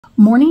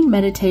Morning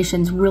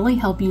meditations really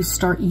help you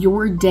start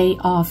your day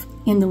off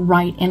in the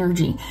right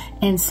energy.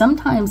 And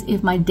sometimes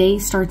if my day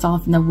starts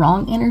off in the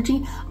wrong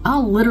energy,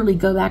 I'll literally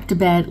go back to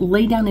bed,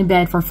 lay down in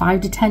bed for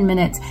 5 to 10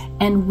 minutes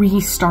and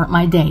restart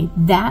my day.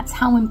 That's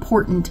how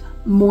important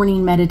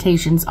morning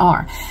meditations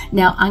are.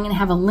 Now, I'm going to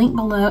have a link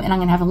below and I'm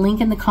going to have a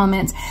link in the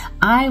comments.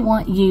 I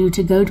want you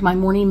to go to my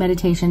morning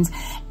meditations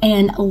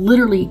and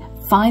literally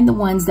find the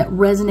ones that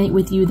resonate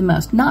with you the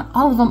most. Not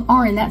all of them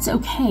are, and that's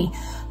okay.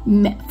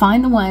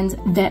 Find the ones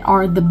that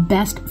are the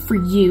best for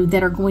you,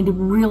 that are going to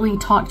really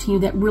talk to you,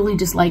 that really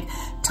just like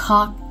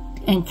talk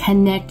and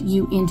connect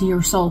you into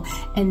your soul.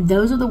 And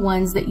those are the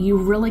ones that you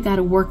really got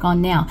to work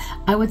on now.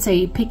 I would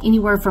say pick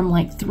anywhere from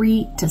like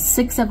 3 to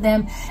 6 of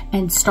them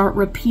and start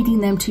repeating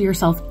them to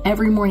yourself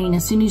every morning.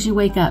 As soon as you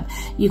wake up,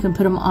 you can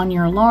put them on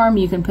your alarm,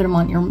 you can put them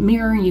on your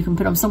mirror, you can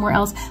put them somewhere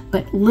else,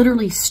 but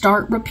literally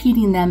start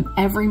repeating them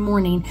every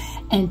morning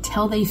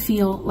until they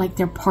feel like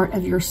they're part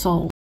of your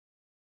soul.